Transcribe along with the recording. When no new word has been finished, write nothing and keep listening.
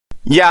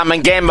Yeah, I'm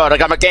in game mode. I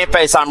got my game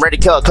face on. I'm ready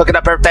to kill it. Cooking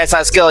up everything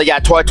I skill. Yeah,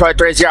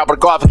 2023 I'm gonna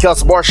go off and kill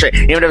some more shit.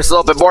 Even if it's a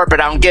little bit morbid,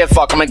 I don't give a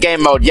fuck. I'm in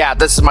game mode. Yeah,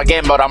 this is my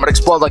game mode. I'm gonna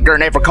explode like a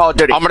grenade for Call of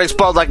Duty. I'm gonna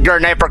explode like a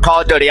grenade for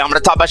Call of Duty. I'm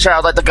gonna top my shit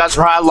out like the guns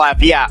from High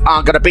Life. Yeah,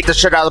 I'm gonna beat the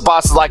shit out of the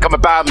bosses like I'm a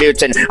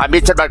biomutant. I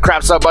mutated my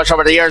crap so much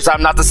over the years,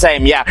 I'm not the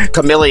same. Yeah,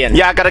 chameleon.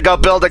 Yeah, I gotta go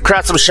build and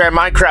craft some shit in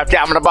Minecraft.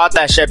 Yeah, I'm gonna bot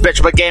that shit.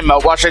 Bitch, with game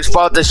mode. Watch it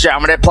explode this shit.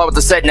 I'm gonna implode with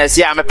the sickness.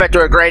 Yeah, I'm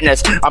infected with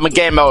greatness. I'm in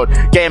game mode.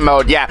 Game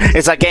mode. Yeah,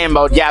 it's like game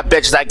mode. Yeah, bitch,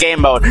 it's that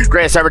game mode.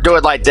 Greatest ever do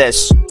it like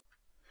this.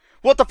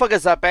 What the fuck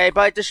is up,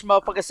 everybody? This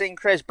motherfucker saying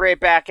Chris Bray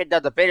back and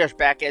the video's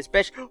back is,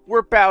 bitch. We're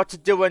about to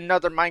do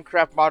another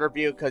Minecraft mod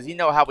review because you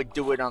know how we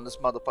do it on this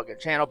motherfucking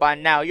channel by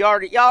now. Y'all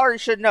already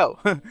should know.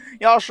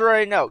 Y'all should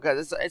already know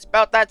because it's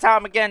about that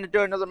time again to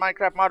do another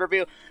Minecraft mod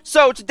review.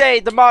 So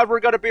today, the mod we're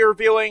going to be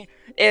reviewing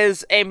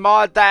is a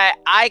mod that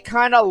I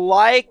kind of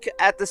like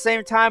at the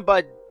same time,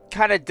 but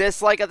kind of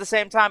dislike at the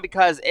same time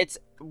because it's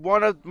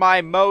one of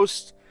my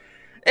mortal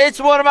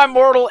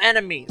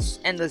enemies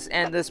in this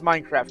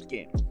Minecraft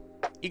game.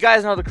 You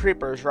guys know the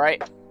creepers,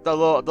 right? The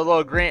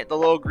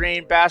little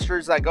green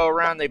bastards that go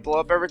around, they blow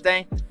up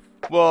everything.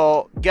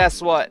 Well,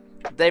 guess what?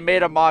 They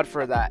made a mod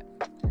for that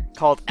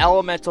called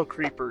Elemental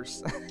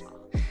Creepers.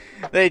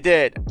 They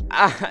did.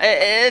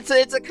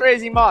 It's a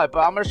crazy mod, but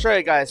I'm gonna show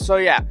you guys. So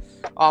yeah,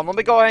 let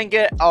me go ahead and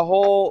get a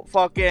whole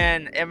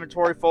fucking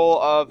inventory full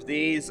of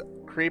these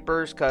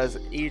creepers because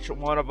each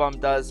one of them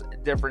does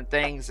different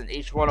things and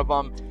each one of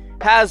them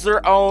has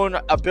their own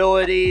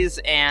abilities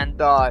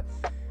and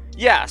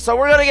yeah, so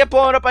we're gonna get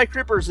blown up by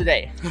creepers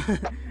today.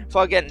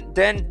 Fucking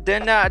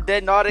did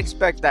not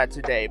expect that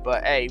today,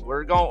 but hey,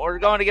 we're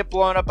going to get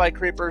blown up by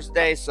creepers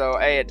today. So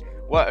hey,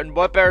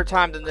 what better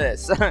time than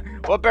this?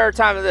 What better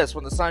time than this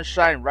when the sun's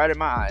shining right in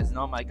my eyes? And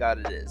oh my god,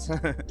 it is.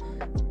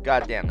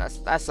 God damn,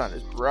 that sun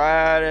is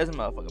bright as a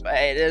motherfucker. But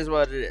hey, it is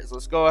what it is.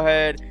 Let's go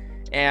ahead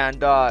and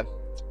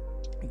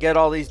get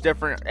all these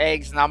different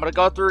eggs, and I'm gonna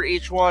go through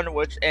each one,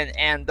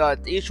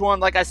 each one,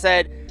 like I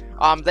said.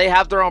 They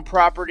have their own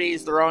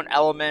properties, their own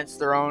elements,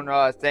 their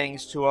own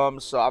things to them.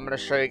 So I'm going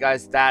to show you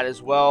guys that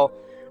as well.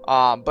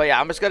 But yeah,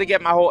 I'm just going to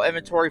get my whole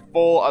inventory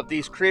full of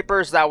these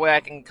creepers. That way I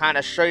can kind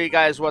of show you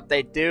guys what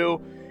they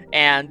do.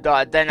 And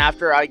then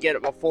after I get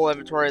a full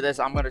inventory of this,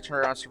 I'm going to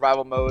turn on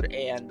survival mode.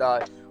 And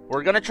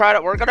we're going to try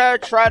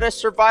to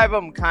survive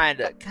them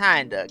kind of.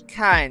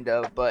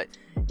 But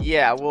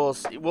yeah, we'll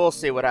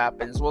see what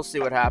happens. We'll see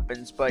what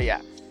happens. But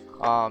yeah.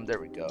 There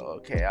we go.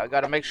 Okay, I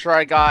gotta make sure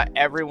I got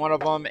every one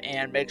of them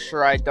and make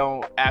sure I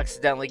don't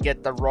accidentally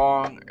get the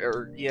wrong,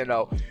 or, you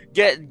know,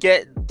 get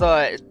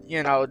the,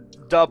 you know,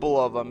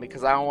 double of them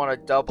because I don't want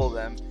to double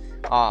them.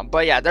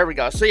 But yeah, there we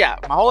go. So yeah,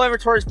 my whole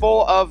inventory is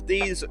full of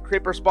these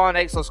creeper spawn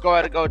eggs. Let's go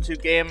ahead and go to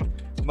game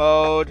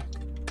mode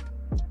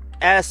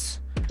S.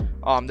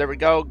 There we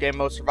go, game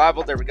mode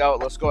survival. There we go.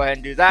 Let's go ahead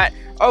and do that.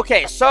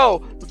 Okay,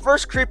 so the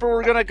first creeper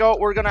I'm gonna go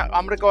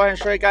ahead and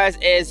show you guys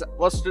is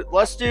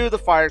let's do the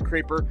fire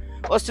creeper.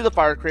 Let's do the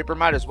fire creeper.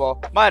 Might as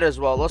well.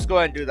 Let's go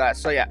ahead and do that.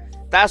 So yeah,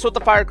 that's what the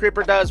fire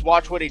creeper does.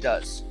 Watch what he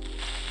does.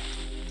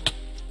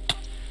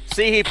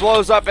 See, he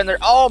blows up in there.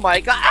 Oh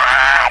my god!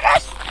 Ah,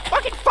 that's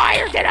fucking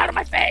fire! Get out of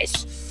my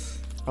face!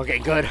 Okay,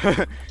 good.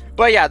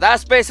 But yeah,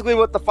 that's basically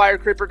what the fire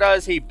creeper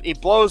does. He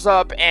blows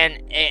up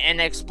and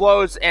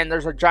explodes, and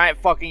there's a giant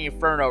fucking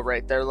inferno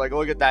right there. Like,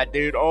 look at that,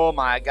 dude. Oh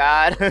my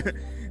god.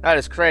 That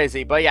is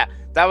crazy. But yeah,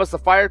 that was the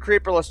fire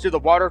creeper. Let's do the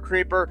water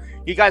creeper.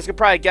 You guys can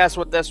probably guess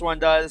what this one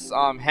does.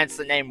 Hence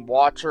the name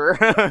Water.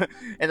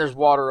 And there's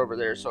water over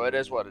there, so it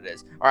is what it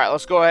is. All right,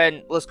 let's go ahead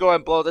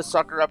and blow this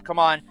sucker up. Come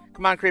on,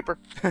 creeper.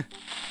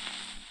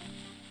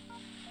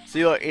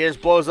 See, look, it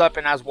just blows up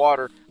and has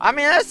water. I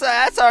mean, that's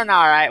an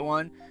alright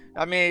one.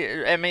 I mean,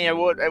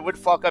 it would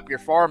fuck up your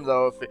farm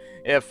though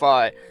if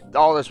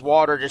all this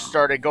water just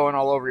started going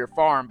all over your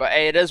farm. But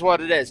hey, it is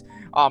what it is.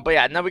 But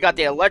yeah, and then we got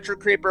the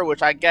electric creeper,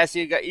 which I guess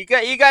you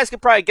guys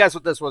could probably guess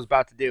what this was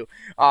about to do.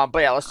 But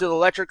yeah, let's do the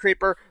electric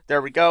creeper.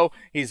 There we go.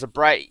 He's a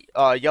bright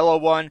yellow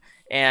one,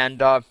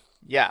 and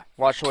yeah,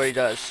 watch what he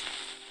does.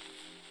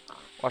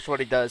 Watch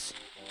what he does.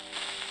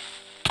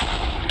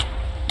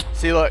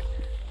 See, look,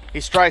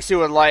 he strikes you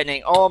with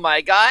lightning. Oh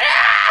my god!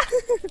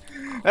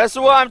 That's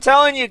what I'm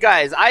telling you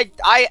guys.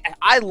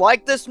 I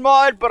like this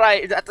mod, but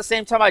at the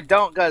same time I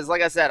don't, because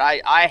like I said,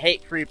 I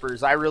hate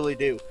creepers. I really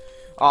do.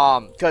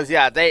 Cause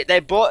yeah,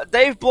 they've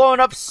blown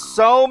up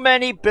so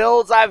many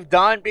builds I've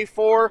done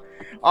before.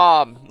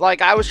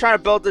 Like I was trying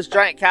to build this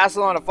giant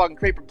castle and a fucking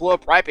creeper blew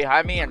up right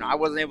behind me, and I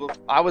wasn't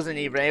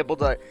even able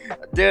to.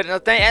 Dude, and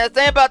the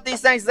thing about these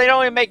things, they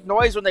don't even make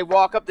noise when they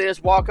walk up. They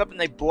just walk up and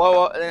they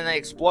blow up and then they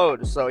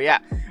explode. So yeah.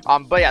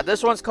 But yeah,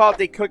 this one's called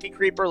the cookie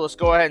creeper. Let's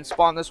go ahead and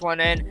spawn this one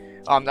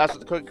in. That's what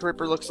the cookie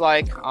creeper looks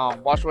like.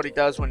 Watch what he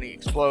does when he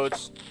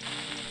explodes.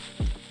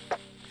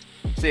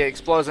 See, it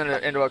explodes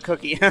into a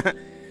cookie.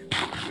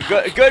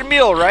 Good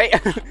meal, right?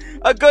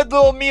 A good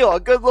little meal, a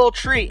good little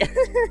treat.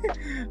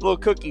 Little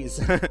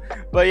cookies.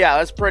 But yeah,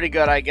 that's pretty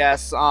good, I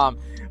guess.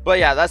 But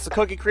yeah, that's the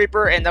cookie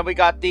creeper, and then we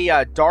got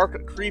the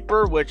dark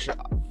creeper, which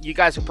you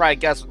guys can probably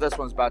guess what this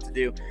one's about to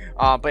do.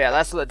 But yeah,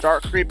 that's the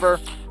dark creeper.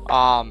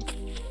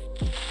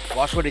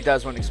 Watch what he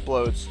does when he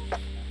explodes.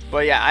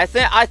 But yeah, I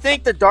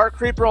think the Dark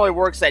Creeper only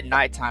works at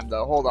nighttime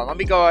though. Hold on, let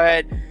me go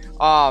ahead.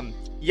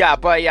 Yeah,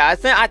 but yeah,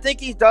 I think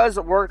he does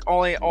work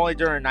only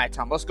during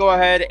nighttime. Let's go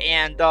ahead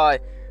and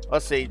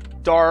let's see,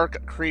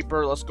 Dark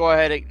Creeper. Let's go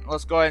ahead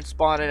and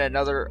spawn in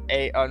another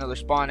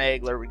spawn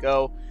egg. There we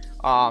go.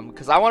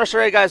 Because I want to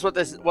show you guys what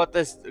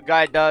this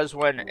guy does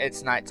when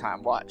it's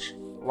nighttime. Watch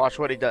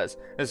what he does.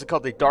 This is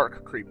called the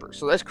Dark Creeper.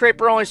 So this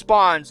creeper only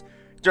spawns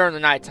during the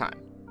nighttime,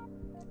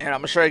 and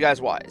I'm gonna show you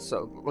guys why.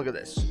 So look at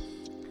this.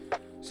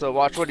 So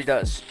watch what he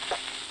does.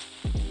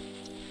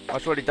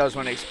 Watch what he does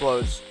when he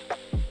explodes.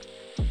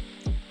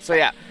 So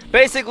yeah,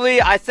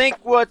 basically, I think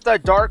what the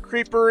Dark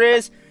Creeper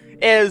is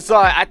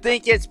I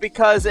think it's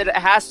because it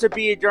has to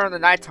be during the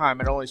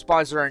nighttime. It only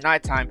spawns during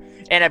nighttime,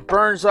 and it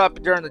burns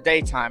up during the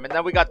daytime. And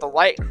then we got the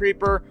Light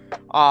Creeper,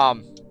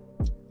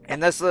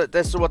 and this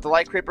is what the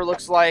Light Creeper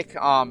looks like.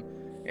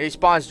 He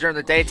spawns during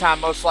the daytime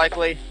most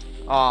likely.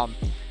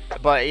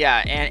 But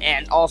yeah,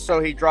 and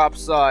also he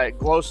drops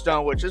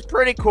glowstone, which is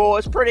pretty cool.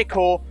 It's pretty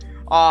cool.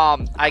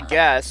 I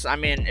guess. I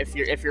mean, if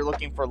you're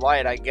looking for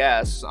light, I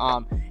guess.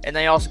 And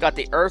then you also got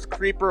the Earth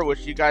Creeper,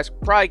 which you guys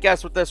probably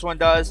guess what this one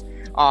does.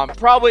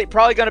 Probably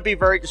gonna be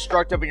very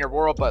destructive in your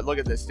world. But look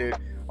at this, dude.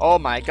 Oh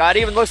my God,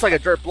 it even looks like a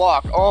dirt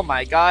block. Oh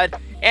my God,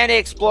 and he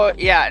explodes.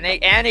 Yeah,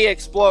 and he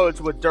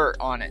explodes with dirt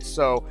on it.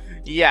 So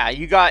yeah,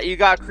 you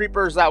got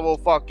creepers that will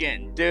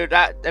fucking, dude.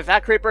 If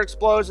that creeper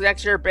explodes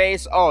next to your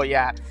base, oh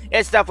yeah,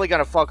 it's definitely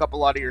gonna fuck up a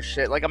lot of your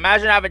shit. Like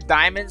imagine having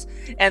diamonds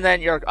and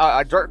then your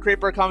a dirt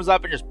creeper comes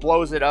up and just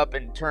blows it up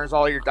and turns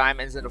all your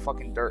diamonds into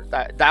fucking dirt.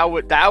 That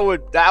would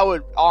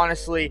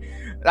honestly,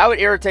 that would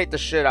irritate the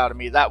shit out of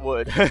me. That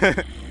would.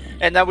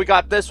 And then we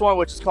got this one,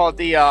 which is called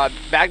the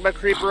magma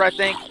creeper, I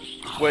think,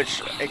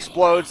 which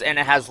explodes and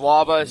it has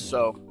lava.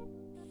 So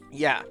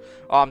yeah.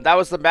 That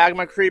was the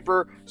magma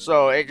creeper,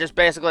 so it just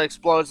basically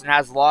explodes and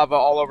has lava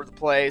all over the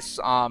place.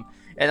 And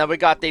then we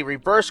got the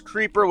reverse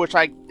creeper, which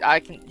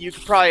you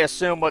can probably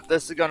assume what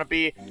this is gonna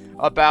be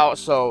about.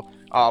 So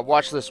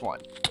watch this one.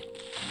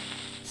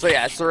 So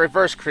yeah, it's the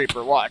reverse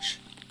creeper. Watch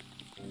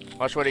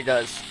what he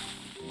does.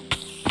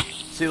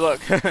 See, look.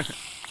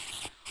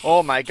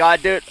 Oh my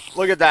God, dude,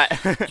 look at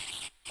that.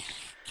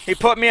 He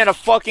put me in a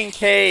fucking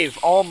cave.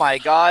 Oh my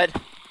God.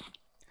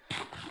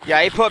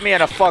 Yeah, he put me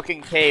in a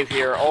fucking cave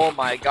here. Oh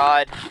my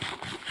God.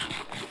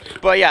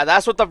 But yeah,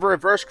 that's what the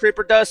reverse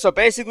creeper does. So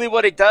basically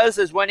what he does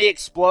is when he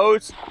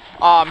explodes,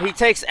 he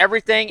takes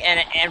everything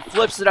and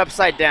flips it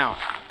upside down,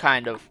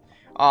 kind of.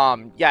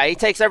 Yeah, he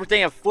takes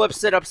everything and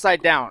flips it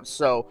upside down.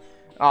 So,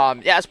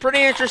 yeah, it's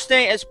pretty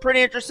interesting. It's a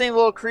pretty interesting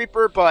little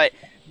creeper, but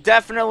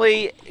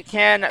definitely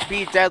can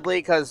be deadly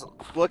because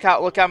look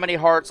how many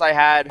hearts I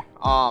had.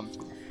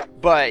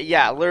 But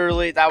yeah,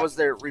 literally that was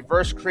the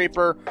reverse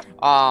creeper.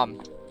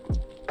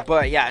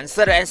 But yeah,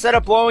 instead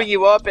of blowing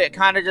you up, it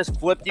kind of just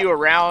flipped you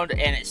around,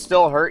 and it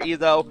still hurt you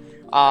though.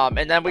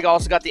 And then we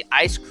also got the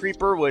Ice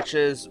Creeper, which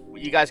is,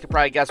 you guys could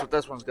probably guess what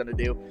this one's gonna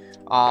do.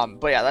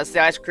 But yeah, that's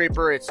the Ice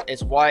Creeper.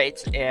 It's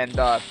white, and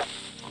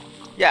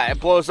yeah,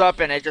 it blows up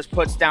and it just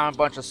puts down a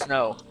bunch of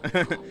snow.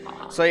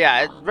 So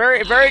yeah, it's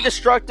very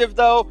destructive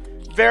though.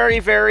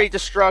 Very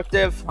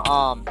destructive.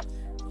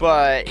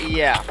 But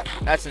yeah,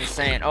 that's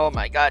insane. Oh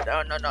my God,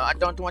 no, I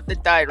don't want to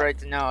die right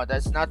now.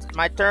 That's not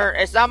my turn.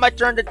 It's not my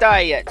turn to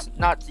die yet.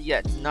 Not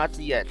yet.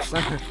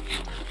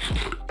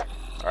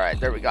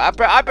 Alright, there we go. I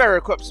better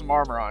equip some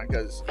armor on,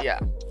 because, yeah.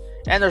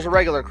 And there's a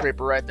regular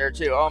creeper right there,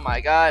 too. Oh my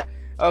God.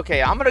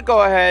 Okay, I'm gonna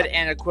go ahead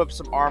and equip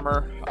some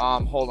armor.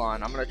 Hold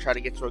on. I'm gonna try to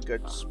get to a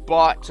good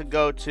spot to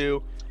go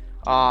to.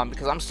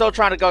 Because I'm still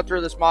trying to go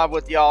through this mod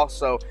with y'all,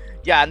 so...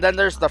 Yeah, and then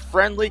there's the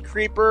friendly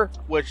creeper,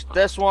 which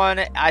this one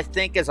I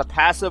think is a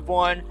passive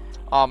one.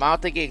 I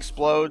don't think he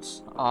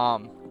explodes.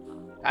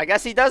 I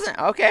guess he doesn't.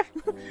 Okay,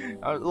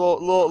 a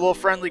little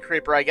friendly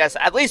creeper, I guess.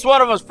 At least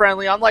one of them's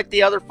friendly, unlike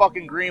the other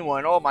fucking green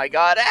one. Oh my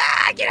God!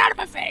 Ah, get out of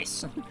my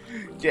face!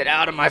 Get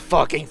out of my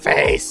fucking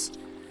face!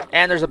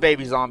 And there's a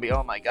baby zombie.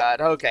 Oh my God.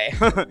 Okay,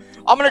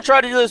 I'm gonna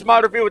try to do this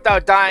mod review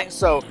without dying.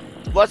 So.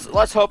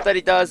 Let's hope that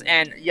he does.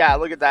 And yeah,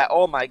 look at that.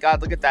 Oh my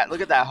God, look at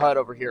that hut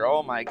over here.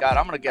 Oh my God,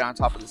 I'm gonna get on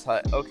top of this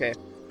hut. Okay,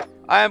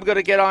 I am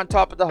gonna get on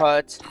top of the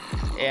hut,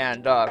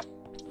 and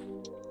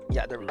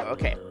yeah, there we go.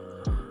 Okay,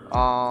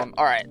 all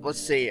right, let's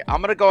see.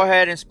 I'm gonna go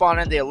ahead and spawn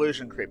in the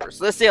illusion creeper.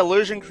 So this is the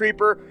illusion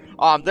creeper.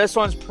 This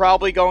one's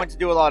probably going to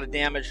do a lot of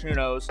damage. Who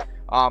knows?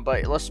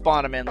 But let's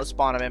spawn him in.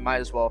 Might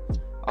as well.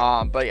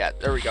 But yeah,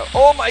 there we go.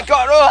 Oh my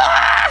God.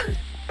 Ah!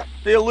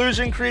 The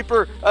illusion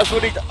creeper, that's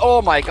what he...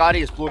 Oh my God, he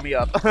just blew me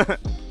up.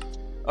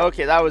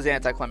 Okay, that was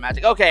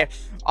anticlimactic. Okay,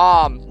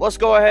 let's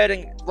go ahead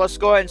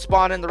and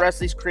spawn in the rest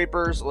of these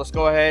creepers. Let's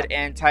go ahead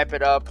and type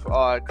it up.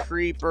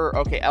 Creeper.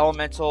 Okay,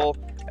 elemental,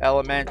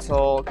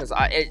 because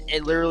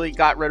it literally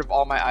got rid of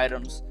all my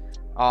items.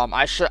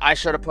 I should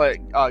have put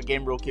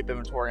game rule keep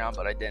inventory on,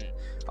 but I didn't.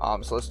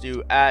 So let's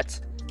do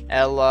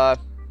 @ella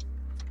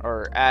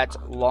or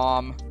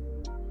 @lom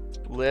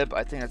lib.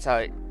 I think that's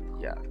how.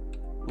 Yeah,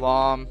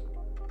 lom.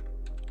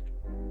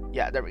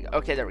 Yeah, there we go.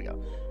 Okay, there we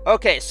go.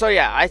 Okay, so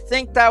yeah, I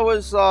think that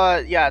was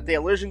yeah, the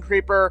illusion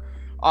creeper.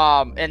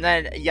 And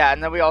then yeah,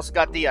 and then we also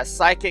got the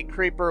psychic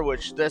creeper,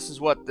 which this is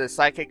what the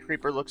psychic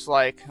creeper looks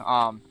like.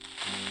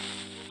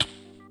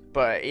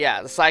 But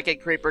yeah, the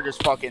psychic creeper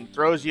just fucking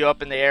throws you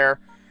up in the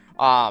air.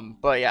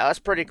 But yeah, that's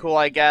pretty cool,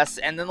 I guess.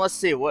 And then let's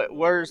see,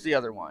 where's the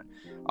other one?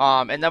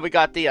 And then we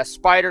got the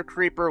spider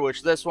creeper,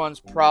 which this one's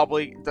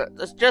probably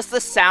just the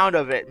sound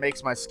of it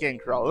makes my skin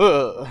crawl.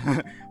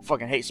 Ugh.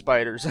 Fucking hate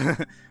spiders.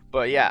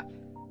 But yeah.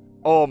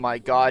 Oh my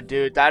god,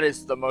 dude, that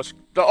is the most.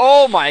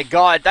 Oh my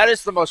god, that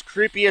is the most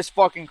creepiest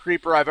fucking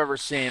creeper I've ever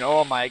seen.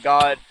 Oh my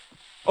god.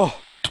 Oh,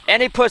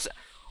 and he puts.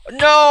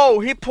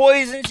 No, he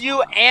poisons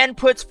you and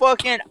puts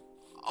fucking.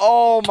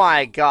 Oh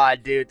my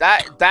god, dude,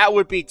 that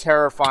would be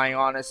terrifying,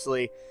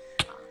 honestly.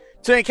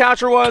 To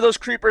encounter one of those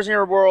creepers in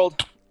your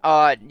world.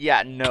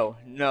 Yeah, no.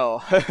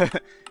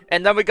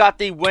 And then we got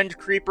the wind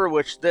creeper,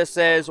 which this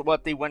is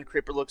what the wind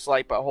creeper looks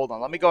like. But hold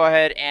on, let me go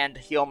ahead and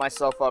heal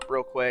myself up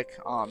real quick.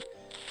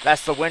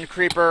 That's the wind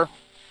creeper.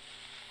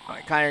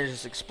 It kind of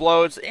just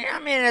explodes. I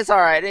mean, it's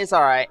alright. It's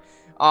alright.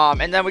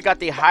 And then we got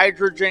the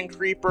hydrogen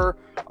creeper.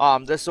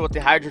 This is what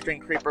the hydrogen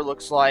creeper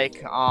looks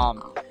like.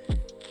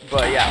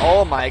 But yeah,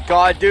 oh my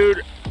god,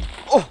 dude.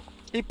 Oh,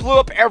 he blew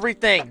up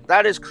everything.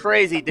 That is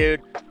crazy,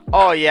 dude.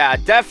 Oh yeah,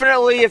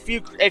 definitely. If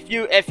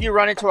you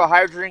run into a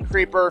hydrogen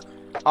creeper,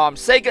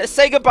 say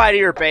goodbye to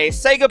your base.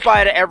 Say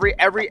goodbye to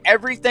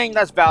everything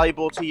that's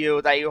valuable to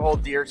you, that you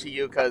hold dear to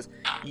you. Cause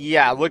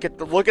yeah, look at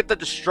the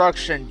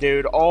destruction,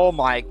 dude. Oh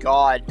my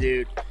god,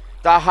 dude.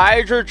 The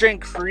hydrogen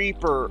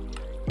creeper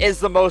is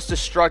the most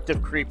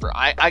destructive creeper.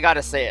 I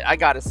gotta say it. I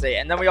gotta say it.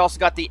 And then we also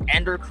got the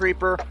ender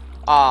creeper.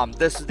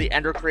 This is the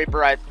ender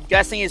creeper. I'm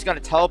guessing he's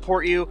gonna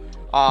teleport you.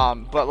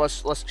 But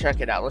let's check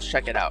it out. Let's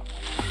check it out.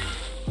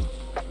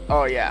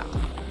 Oh yeah.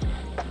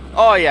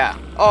 Oh yeah.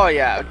 Oh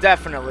yeah.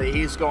 Definitely.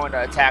 He's going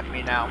to attack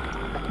me now.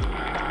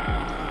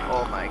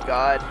 Oh my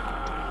god.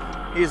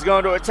 He's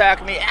going to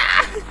attack me.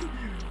 Ah!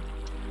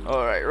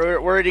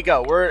 Alright. Where'd he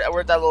go?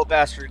 Where'd that little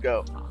bastard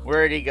go?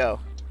 Where'd he go?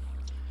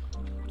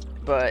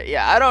 But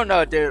yeah, I don't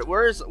know, dude.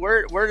 Where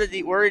did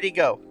he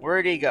go?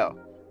 Where did he go?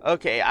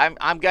 Okay,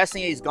 I'm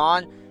guessing he's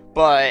gone.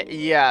 But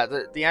yeah,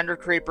 the ender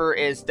creeper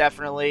is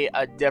definitely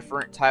a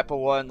different type of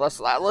one.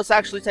 Let's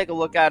actually take a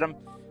look at him.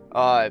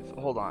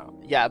 Hold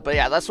on. Yeah, but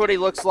yeah, that's what he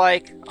looks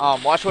like.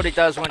 Watch what he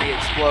does when he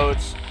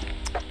explodes.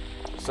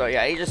 So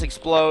yeah, he just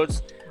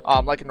explodes,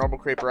 like a normal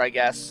creeper, I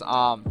guess.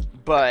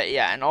 But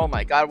yeah, and oh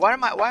my god, why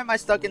am I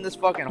stuck in this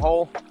fucking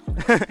hole?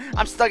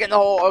 I'm stuck in the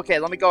hole. Okay,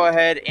 let me go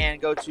ahead and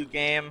go to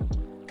game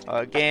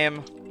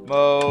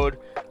mode.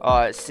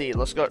 C.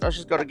 Let's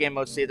just go to game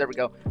mode C. There we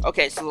go.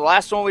 Okay, so the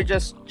last one we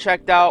just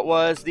checked out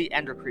was the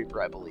ender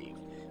creeper, I believe.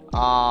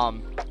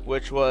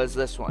 Which was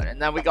this one,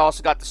 and then we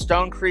also got the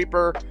stone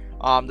creeper.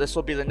 This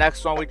will be the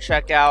next one we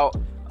check out.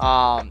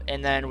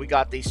 And then we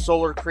got the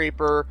solar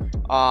creeper.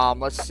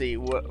 Let's see,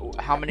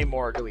 how many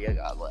more do we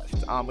got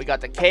left? We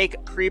got the cake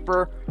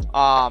creeper.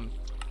 And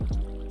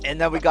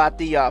then we got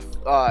the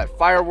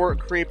firework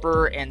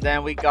creeper, and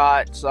then we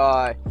got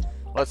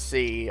let's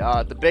see,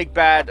 the big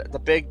bad.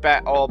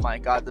 Oh my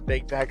god, the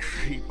big bad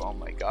creep. Oh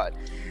my god.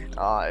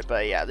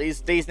 But yeah,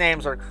 these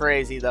names are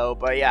crazy though.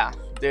 But yeah,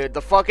 dude,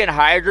 the fucking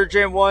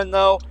hydrogen one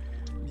though.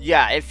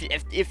 Yeah,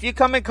 if you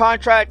come in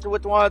contact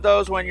with one of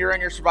those when you're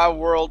in your survival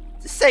world,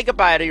 say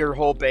goodbye to your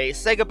whole base.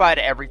 Say goodbye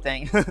to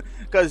everything.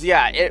 Because,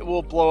 yeah, it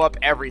will blow up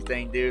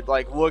everything, dude.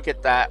 Like, look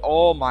at that.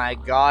 Oh, my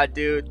God,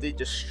 dude. The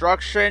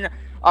destruction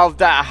of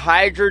that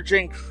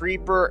hydrogen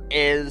creeper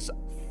is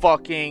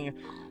fucking...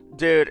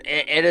 Dude,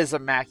 it is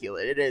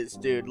immaculate. It is,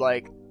 dude.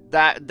 Like,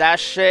 that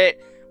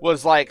shit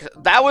was like...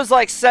 That was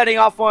like setting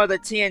off one of the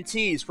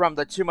TNTs from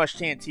the Too Much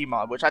TNT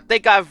mod, which I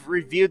think I've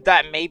reviewed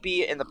that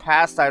maybe in the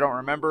past. I don't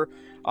remember.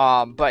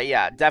 But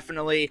yeah,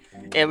 definitely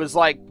it was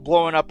like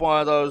blowing up one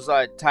of those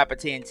type of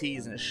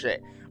TNTs and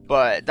shit.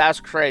 But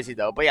that's crazy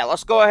though. But yeah,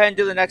 let's go ahead and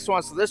do the next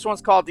one. So this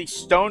one's called the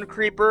stone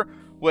creeper,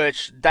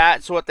 which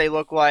that's what they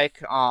look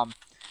like.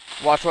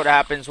 Watch what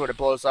happens when it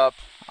blows up.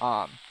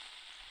 Yeah,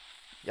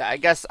 I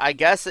guess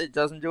it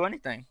doesn't do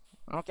anything.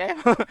 Okay.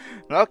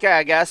 Okay,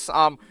 I guess.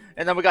 And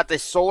then we got the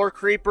solar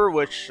creeper,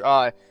 which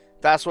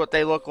that's what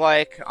they look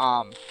like.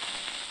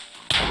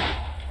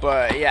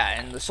 But yeah,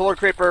 and the solar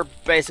creeper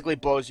basically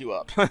blows you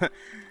up.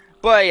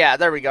 But yeah,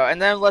 there we go.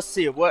 And then let's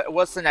see,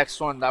 what's the next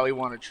one that we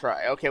want to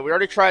try? Okay, we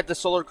already tried the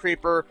solar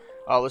creeper.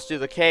 Let's do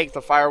the cake,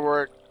 the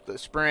firework, the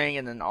spring,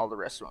 and then all the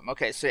rest of them.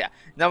 Okay, so yeah.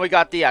 Then we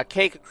got the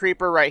cake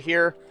creeper right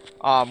here,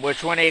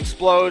 which when he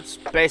explodes,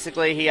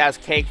 basically he has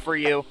cake for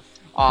you.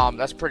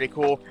 That's pretty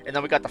cool. And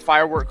then we got the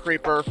firework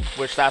creeper,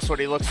 which that's what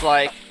he looks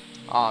like.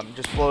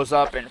 Just blows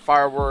up in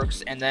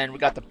fireworks. And then we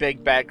got the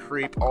big bad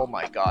creep. Oh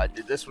my god,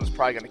 dude, this one's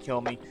probably gonna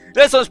kill me.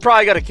 This one's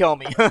probably gonna kill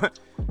me.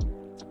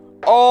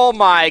 Oh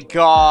my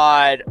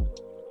god.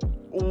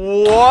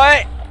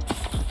 What?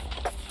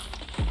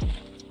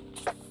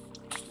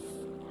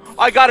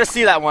 I gotta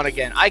see that one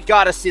again. I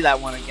gotta see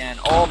that one again.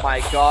 Oh my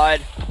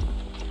god.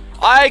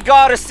 I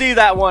gotta see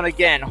that one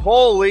again.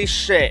 Holy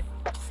shit.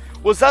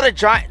 Was that a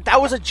giant? That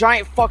was a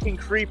giant fucking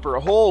creeper.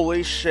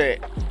 Holy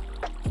shit.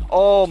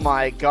 Oh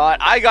my god.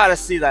 I gotta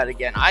see that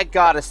again. I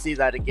gotta see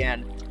that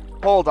again.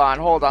 Hold on,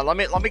 hold on. Let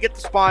me get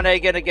the spawn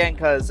egg in again,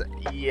 cause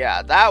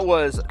yeah, that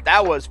was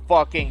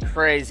fucking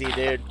crazy,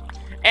 dude.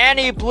 And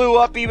he blew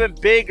up even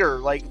bigger.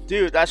 Like,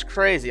 dude, that's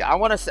crazy. I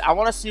wanna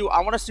see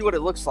what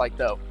it looks like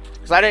though,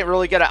 cause I didn't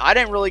really get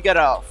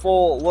a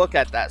full look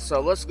at that.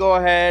 So let's go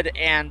ahead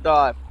and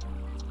all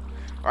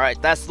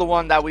right, that's the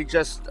one that we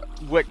just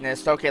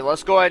witnessed. Okay,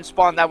 let's go ahead and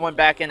spawn that one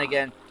back in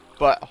again.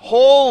 But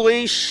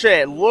holy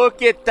shit,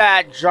 look at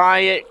that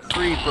giant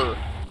creeper.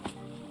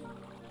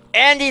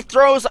 And he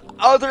throws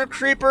other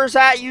creepers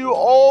at you.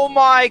 Oh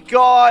my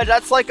god,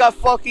 that's like a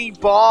fucking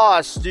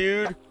boss,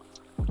 dude.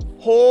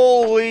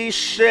 Holy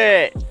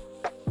shit.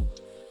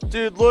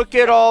 Dude, look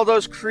at all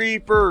those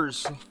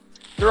creepers.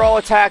 They're all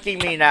attacking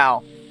me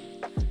now.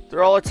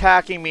 They're all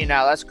attacking me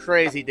now. That's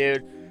crazy,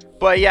 dude.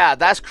 But yeah,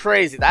 that's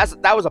crazy.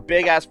 That was a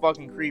big ass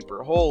fucking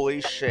creeper.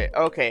 Holy shit.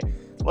 Okay,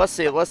 let's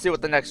see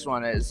what the next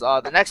one is.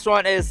 The next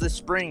one is the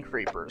spring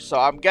creeper. So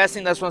I'm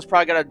guessing this one's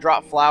probably gonna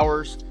drop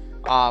flowers.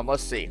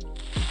 Let's see.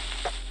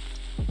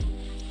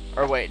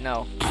 Or wait,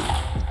 no.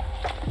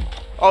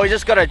 Oh, he's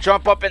just gonna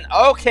jump up and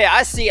okay,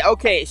 I see.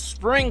 Okay,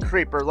 spring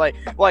creeper, like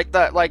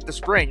the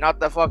spring, not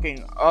the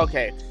fucking.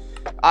 Okay,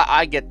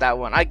 I get that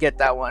one. I get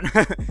that one.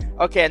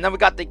 Okay, and then we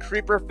got the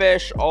creeper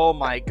fish. Oh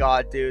my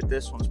god, dude,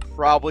 this one's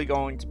probably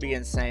going to be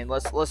insane.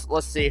 Let's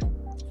see.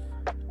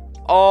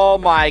 Oh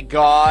my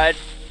god,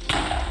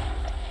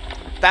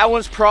 that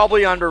one's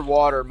probably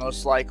underwater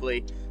most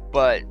likely,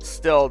 but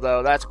still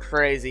though, that's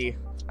crazy.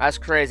 That's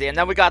crazy. And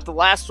then we got the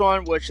last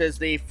one, which is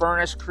the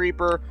furnace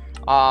creeper.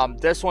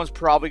 This one's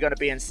probably gonna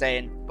be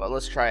insane, but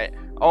let's try it.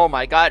 Oh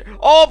my god.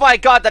 Oh my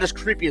god, that is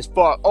creepy as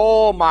fuck.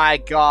 Oh my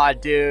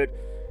god, dude.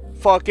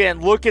 Fucking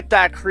look at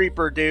that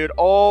creeper, dude.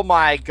 Oh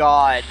my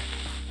god.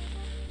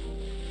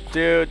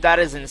 Dude, that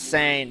is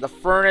insane. The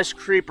furnace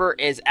creeper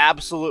is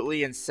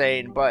absolutely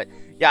insane, but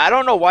yeah, I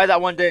don't know why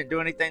that one didn't do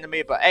anything to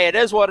me, but hey, it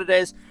is what it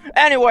is.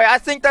 Anyway, I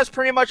think that's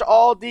pretty much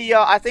all the,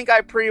 I think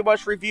I pretty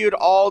much reviewed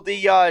all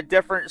the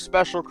different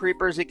special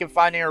creepers you can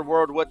find in your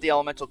world with the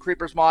Elemental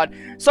Creepers mod.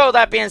 So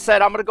that being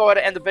said, I'm going to go ahead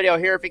and end the video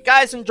here. If you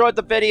guys enjoyed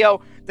the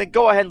video, then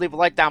go ahead and leave a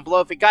like down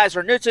below. If you guys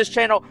are new to this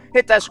channel,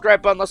 hit that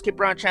subscribe button. Let's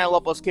keep our channel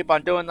up. Let's keep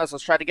on doing this.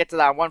 Let's try to get to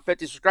that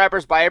 150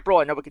 subscribers by April.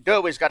 I know we can do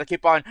it. We just got to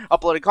keep on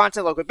uploading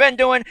content like we've been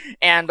doing,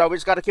 and we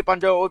just got to keep on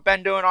doing what we've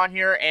been doing on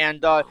here,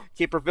 and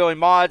keep reviewing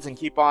mods, and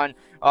keep on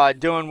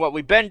doing what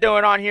we've been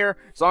doing on here.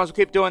 As long as we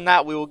keep doing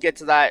that, we will get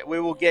to that.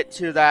 We'll get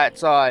to that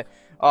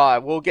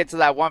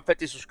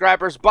 150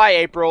 subscribers by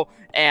April,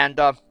 and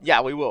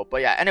yeah, we will.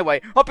 But yeah,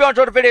 anyway, hope you all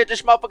enjoyed the video.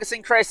 This motherfucker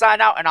Sing Trey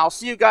sign out, and I'll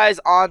see you guys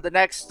on the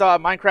next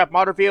Minecraft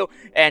mod review.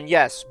 And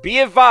yes, be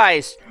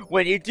advised,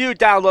 when you do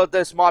download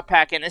this mod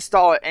pack and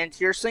install it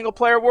into your single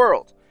player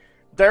world,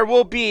 there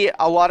will be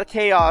a lot of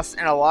chaos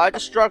and a lot of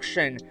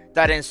destruction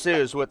that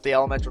ensues with the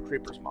Elemental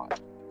Creepers mod.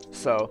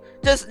 So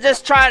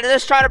just trying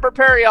to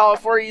prepare y'all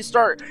before you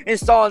start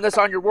installing this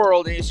on your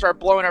world and you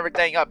start blowing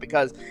everything up,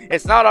 because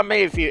it's not on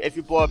me if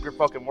you blow up your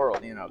fucking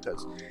world, you know,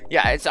 because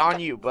yeah, it's on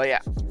you. But yeah,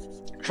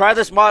 try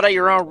this mod at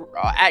your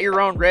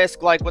own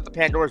risk, like with the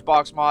Pandora's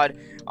Box mod.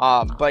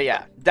 But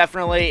yeah,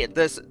 definitely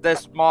this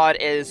mod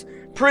is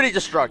pretty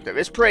destructive.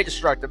 It's pretty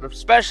destructive,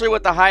 especially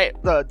with the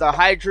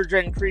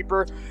hydrogen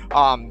creeper.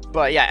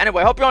 But yeah,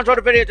 anyway, hope you all enjoyed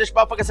the video. This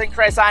motherfucker Sing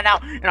Trey sign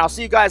out, and I'll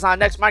see you guys on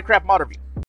next Minecraft mod review.